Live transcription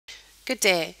Good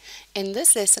day. In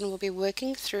this lesson, we'll be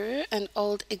working through an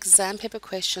old exam paper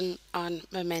question on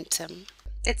momentum.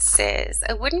 It says,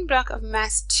 a wooden block of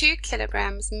mass 2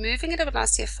 kilograms moving at a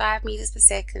velocity of 5 meters per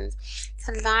second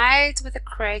collides with a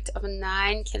crate of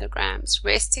 9 kilograms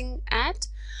resting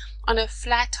on a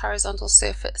flat horizontal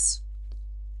surface.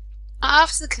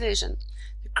 After the collision,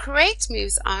 the crate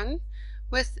moves on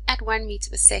at 1 meter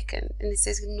per second, and it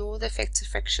says ignore the effects of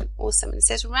friction. Awesome. And it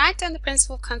says write down the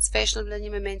principle of conservation of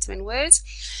linear momentum in words.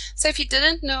 So if you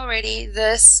didn't know already,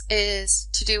 this is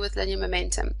to do with linear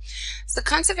momentum. So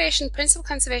the principle of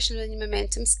conservation of linear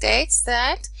momentum states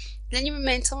that linear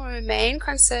momentum will remain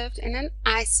conserved in an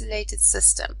isolated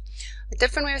system. A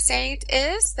different way of saying it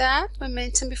is that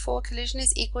momentum before a collision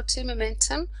is equal to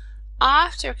momentum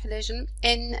after a collision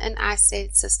in an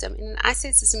isolated system. In an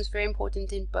isolated system is very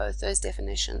important in both those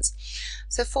definitions.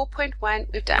 So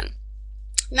 4.1 we've done.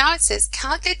 Now it says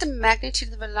calculate the magnitude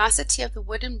of the velocity of the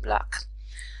wooden block,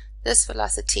 this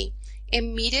velocity,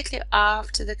 immediately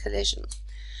after the collision.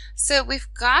 So we've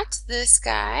got this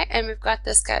guy and we've got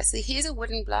this guy. So here's a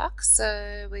wooden block.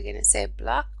 So we're going to say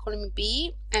block, call him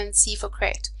B, and C for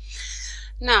crate.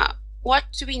 Now, what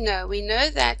do we know? We know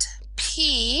that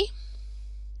P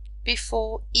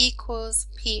before equals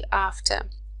P after.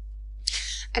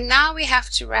 And now we have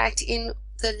to write in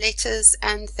the letters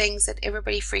and things that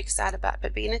everybody freaks out about,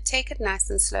 but we're going to take it nice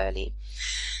and slowly.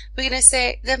 We're going to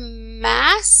say the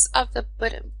mass of the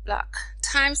wooden block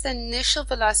times the initial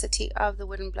velocity of the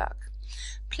wooden block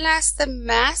plus the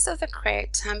mass of the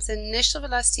crate times the initial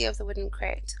velocity of the wooden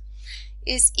crate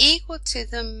is equal to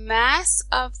the mass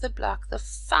of the block, the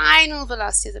final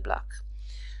velocity of the block,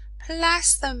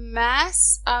 plus the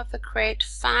mass of the crate,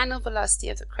 final velocity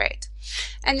of the crate.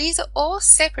 And these are all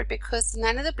separate because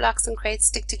none of the blocks and crates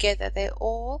stick together. They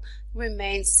all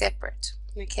remain separate.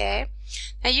 Okay?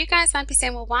 Now you guys might be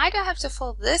saying, well, why do I have to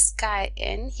fill this guy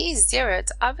in? He's 0.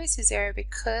 It's obviously 0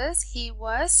 because he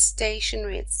was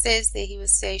stationary. It says there he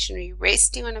was stationary,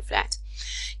 resting on a flat.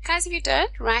 Guys, if you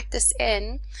don't write this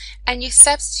in and you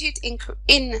substitute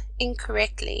in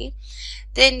incorrectly,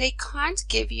 then they can't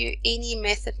give you any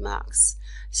method marks.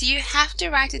 So you have to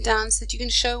write it down so that you can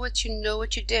show what you know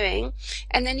what you're doing.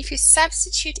 And then if you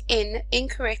substitute in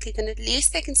incorrectly, then at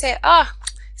least they can say, oh,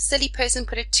 silly person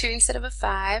put a 2 instead of a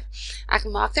 5. I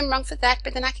can mark them wrong for that,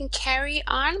 but then I can carry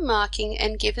on marking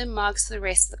and give them marks for the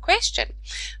rest of the question.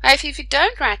 If you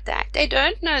don't write that, they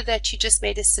don't know that you just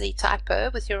made a silly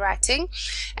typo with your writing,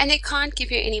 and they can't give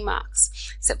you any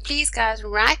marks. So please, guys,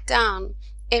 write down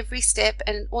every step,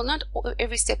 and well, not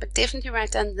every step, but definitely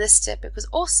write down this step, because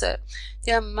also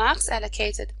there are marks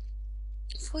allocated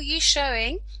for you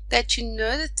showing that you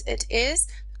know that it is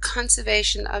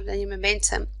conservation of linear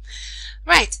momentum.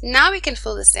 Right, now we can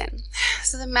fill this in.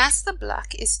 So the mass of the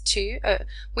block is 2.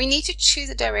 We need to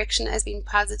choose a direction as being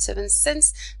positive, and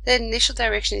since the initial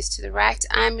direction is to the right,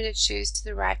 I'm going to choose to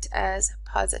the right as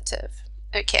positive.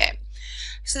 Okay,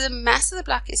 so the mass of the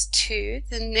block is 2,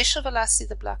 the initial velocity of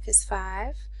the block is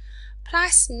 5,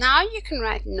 plus now you can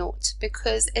write 0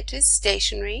 because it is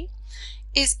stationary,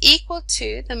 is equal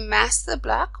to the mass of the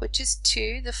block, which is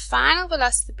 2, the final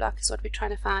velocity of the block is what we're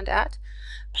trying to find out,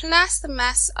 plus the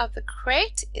mass of the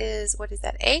crate is, what is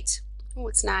that, 8? Oh,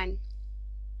 it's 9.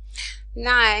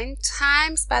 9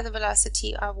 times by the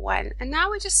velocity of 1. And now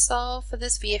we just solve for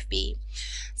this VFB.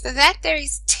 So that there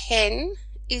is 10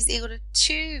 is equal to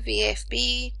 2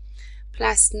 VFB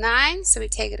plus 9. So we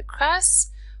take it across.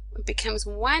 It becomes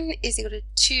 1 is equal to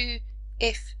 2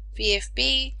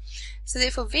 VFB. So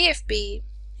therefore VFB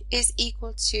is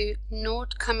equal to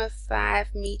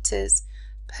 0.5 meters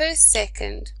per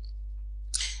second.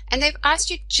 And they've asked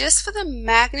you just for the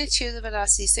magnitude of the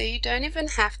velocity, so you don't even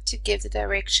have to give the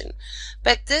direction.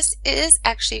 But this is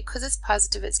actually, because it's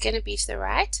positive, it's going to be to the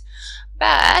right.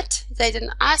 But they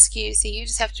didn't ask you, so you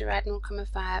just have to write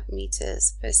 0.5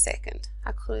 meters per second.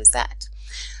 How cool is that?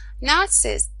 Now it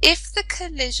says, if the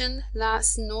collision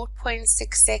lasts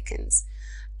 0.6 seconds,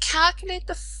 calculate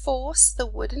the force the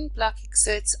wooden block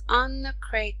exerts on the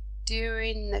crate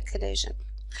during the collision.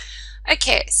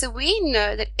 Okay, so we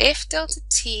know that F delta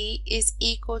T is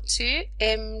equal to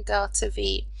M delta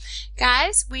V.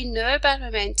 Guys, we know about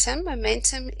momentum.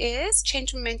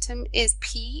 Change of momentum is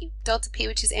P delta P,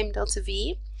 which is M delta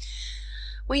V.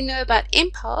 We know about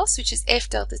impulse, which is F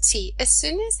delta T. As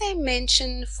soon as they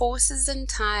mention forces in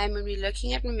time when we're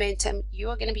looking at momentum,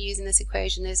 you are going to be using this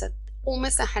equation. There's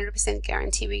almost 100%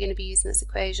 guarantee we're going to be using this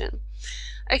equation.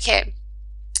 Okay.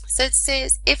 So it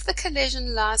says, if the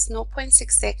collision lasts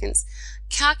 0.6 seconds,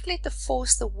 calculate the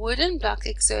force the wooden block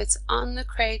exerts on the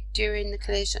crate during the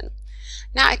collision.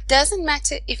 Now it doesn't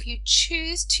matter if you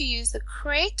choose to use the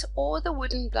crate or the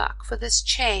wooden block for this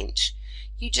change.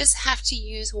 You just have to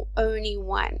use only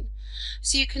one.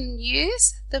 So you can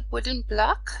use the wooden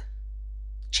block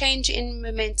change in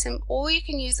momentum, or you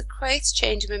can use the crate's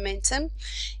change in momentum.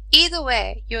 Either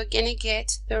way, you're going to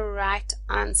get the right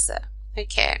answer.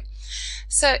 Okay,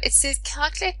 so it says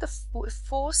calculate the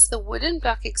force the wooden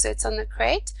block exerts on the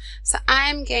crate. So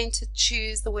I'm going to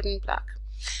choose the wooden block.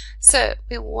 So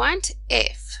we want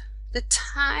F. The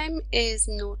time is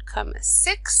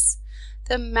 0.6.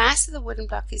 The mass of the wooden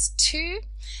block is 2.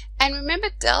 And remember,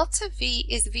 delta V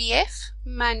is VF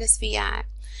minus VI.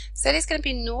 So that is going to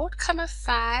be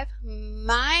 0.5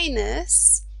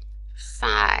 minus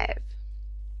 5.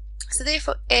 So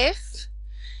therefore F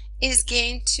is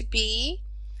going to be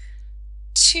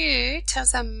 2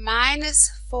 times a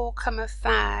minus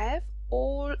 4.5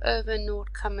 all over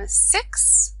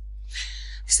 0.6.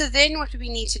 So then what do we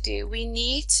need to do? We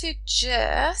need to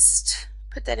just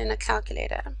put that in a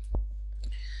calculator.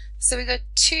 So we got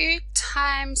 2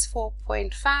 times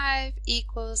 4.5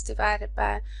 equals divided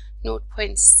by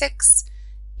 0.6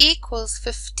 equals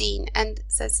 15, and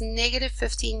so it's negative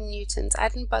 15 newtons. I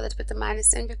didn't bother to put the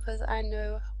minus in because I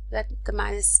know that the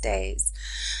minus stays.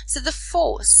 So the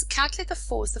force, calculate the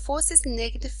force. The force is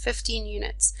negative 15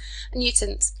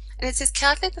 newtons. And it says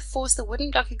calculate the force the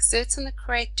wooden block exerts on the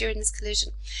crate during this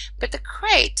collision. But the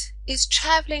crate is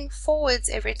traveling forwards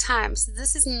every time. So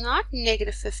this is not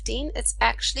negative 15, it's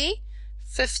actually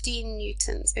 15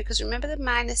 newtons. Because remember, the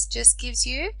minus just gives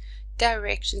you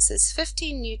direction. So it's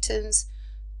 15 newtons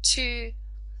to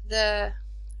the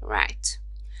right.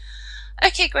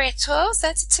 Okay, grade 12, so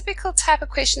that's a typical type of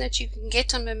question that you can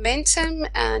get on momentum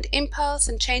and impulse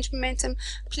and change momentum.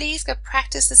 Please go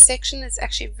practice this section. It's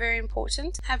actually very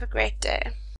important. Have a great day.